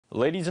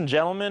Ladies and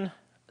gentlemen,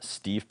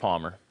 Steve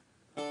Palmer.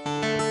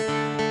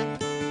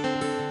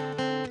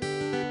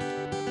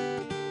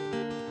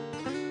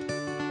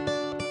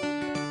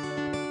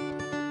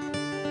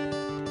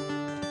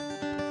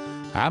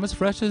 I'm as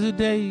fresh as a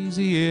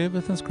daisy,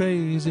 everything's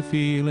crazy,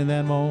 feeling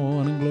that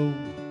morning glow.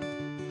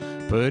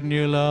 Putting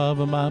your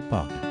love in my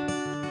pocket,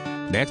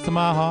 next to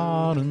my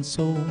heart and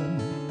soul.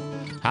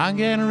 I'm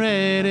getting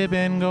ready,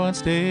 been going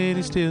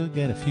steady, still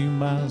got a few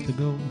miles to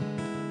go.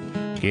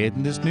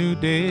 Getting this new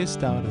day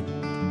started,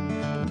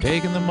 I'm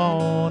taking the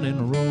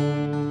morning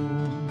roll.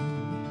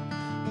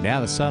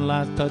 Now the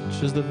sunlight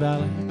touches the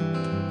valley,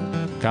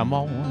 come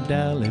on,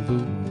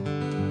 Dallivoo.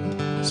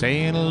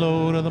 Saying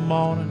hello to the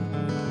morning,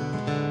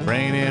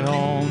 bringing it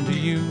home to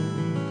you.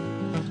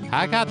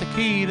 I got the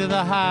key to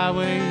the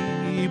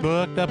highway,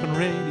 booked up and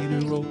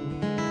ready to roll.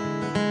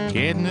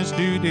 Getting this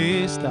new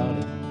day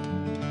started,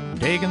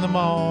 taking the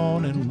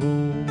morning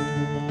roll.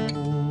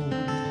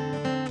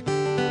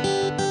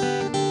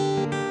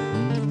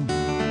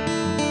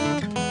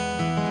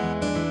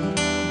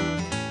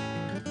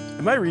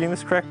 Am I reading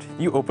this correct?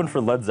 You opened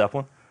for Led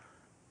Zeppelin?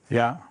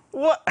 Yeah.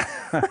 What?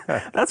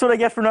 That's what I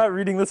get for not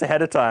reading this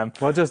ahead of time.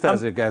 Well, just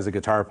as a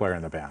guitar player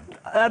in the band.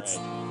 That's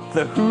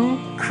The Who,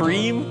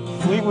 Cream,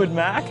 Fleetwood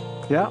Mac?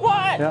 Yeah.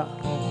 What? Yeah.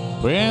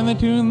 When they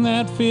tune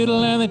that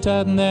fiddle and they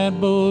tighten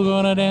that bow,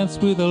 gonna dance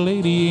with a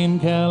lady in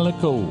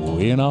calico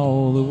in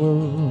all the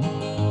world.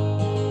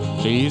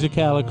 She's a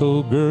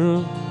calico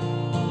girl,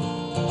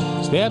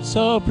 steps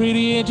so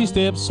pretty and she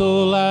steps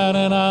so light,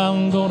 and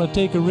I'm gonna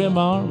take her in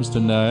my arms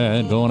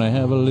tonight, gonna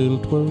have a little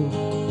twirl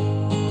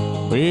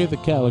with the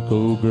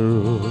calico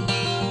girl.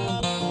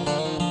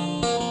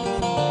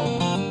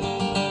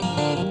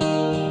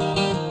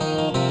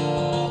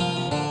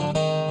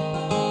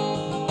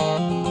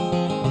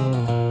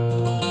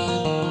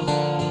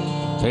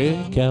 Hey,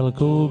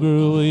 calico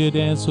girl, will you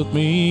dance with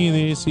me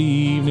this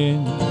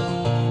evening?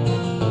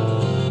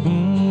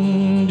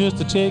 Just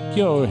to take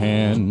your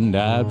hand,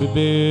 I'd be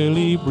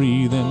barely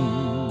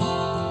breathing.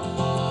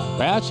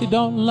 Well, she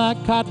don't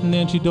like cotton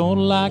and she don't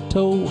like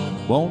tow,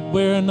 won't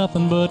wear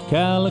nothing but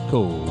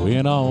calico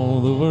in all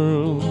the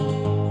world.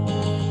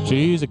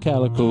 She's a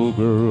calico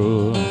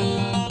girl.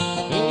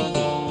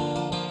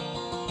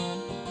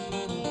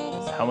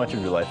 How much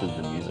of your life has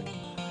been music?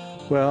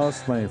 Well,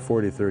 it's my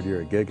 43rd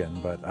year of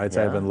gigging, but I'd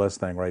say I've been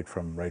listening right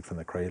from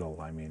the cradle.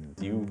 I mean,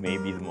 You may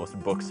be the most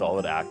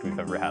book-solid act we've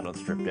ever had on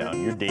Strip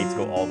Down. Your dates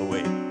go all the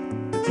way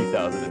to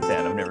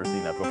 2010. I've never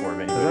seen that before of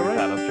anybody we've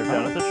had on Strip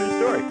Down. It's a true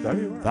story. there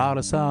you are. Thought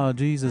I saw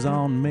Jesus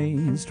on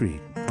Main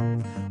Street,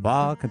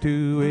 walking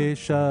to a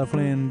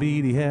shuffling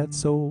beat. He had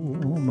soul,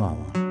 mama,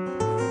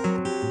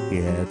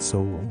 he had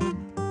soul.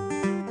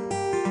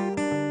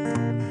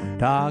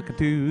 Talking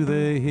to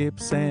the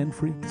hips and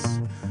freaks,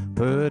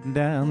 putting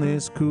down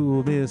this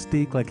cool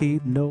mystique like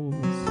he knows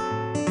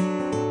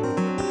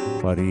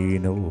what he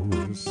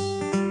knows.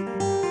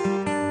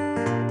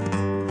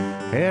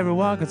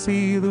 Everyone can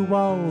see the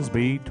walls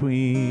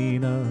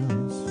between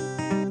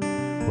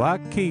us. What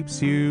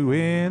keeps you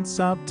in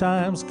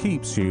sometimes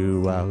keeps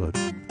you out.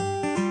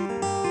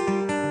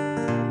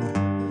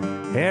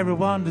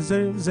 Everyone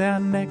deserves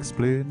an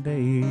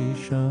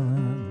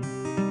explanation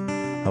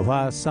of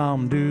why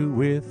some do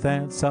with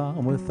and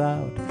some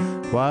without.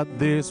 What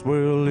this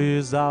world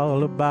is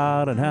all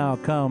about and how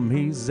come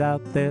he's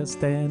out there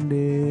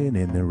standing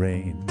in the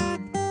rain.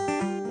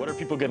 What are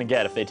people going to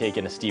get if they take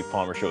in a Steve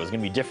Palmer show? Is it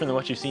going to be different than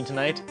what you've seen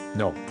tonight?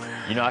 No.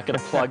 You're not going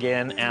to plug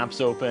in, amps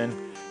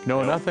open?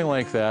 No, nothing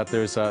like that.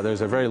 There's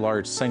a very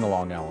large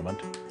sing-along element.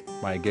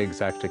 My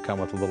gigs actually come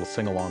with a little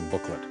sing-along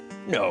booklet,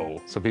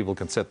 No. so people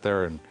can sit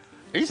there and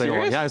Are you sing along.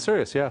 serious? Yeah, I'm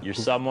serious, yeah. You're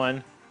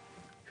someone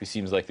who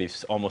seems like they've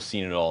almost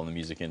seen it all in the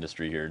music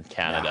industry here in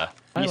Canada.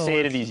 What do you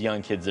say to these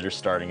young kids that are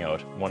starting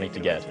out, wanting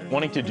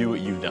to do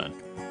what you've done?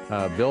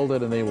 Build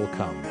it and they will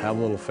come. Have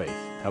a little faith.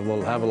 Have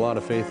a lot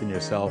of faith in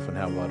yourself and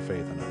have a lot of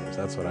faith in others.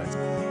 That's what I say.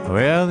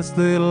 Well, this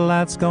little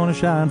light's gonna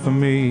shine for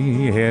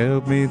me,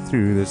 help me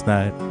through this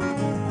night.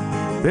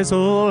 This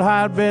old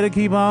heart better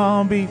keep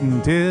on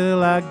beating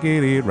till I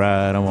get it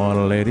right. I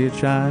wanna let it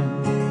shine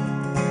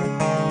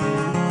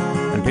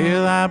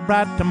until that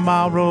bright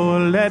tomorrow,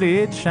 let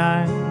it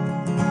shine.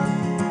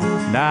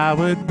 And I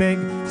would beg,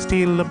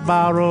 steal to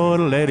borrow,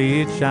 let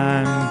it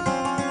shine.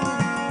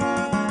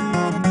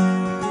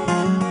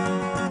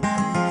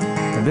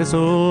 And this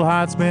old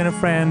heart's been a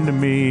friend to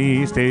me,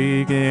 he's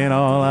taken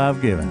all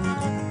I've given.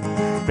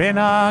 Been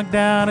knocked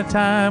down a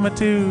time or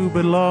two,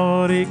 but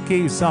Lord, it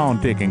keeps on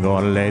ticking,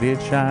 gonna let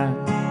it shine.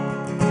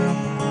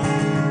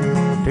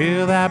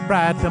 Till that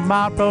bright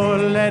tomorrow,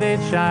 let it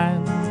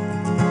shine.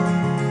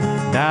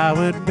 And I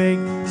would beg,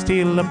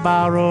 steal to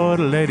borrow,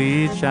 let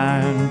it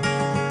shine.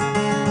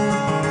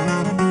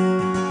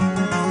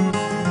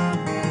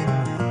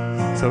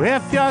 So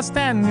if you're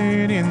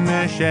standing in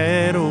the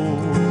shadow,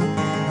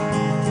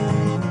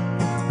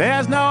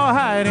 there's no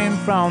hiding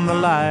from the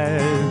light.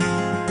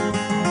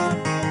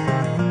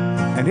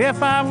 And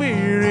if I'm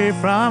weary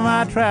from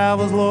my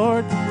travels,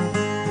 Lord,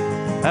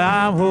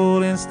 I'm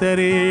holding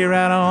steady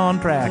right on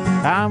track.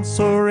 I'm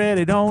so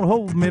ready, don't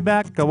hold me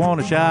back. I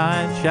wanna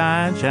shine,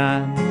 shine,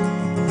 shine.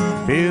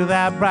 Feel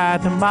that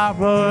bright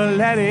tomorrow,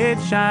 let it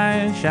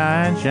shine,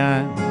 shine,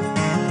 shine.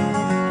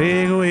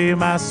 Take away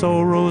my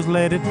sorrows,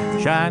 let it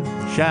shine,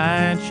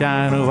 shine,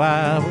 shine. Oh,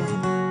 I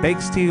will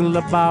bake steel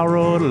to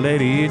borrow,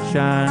 let it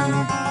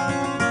shine.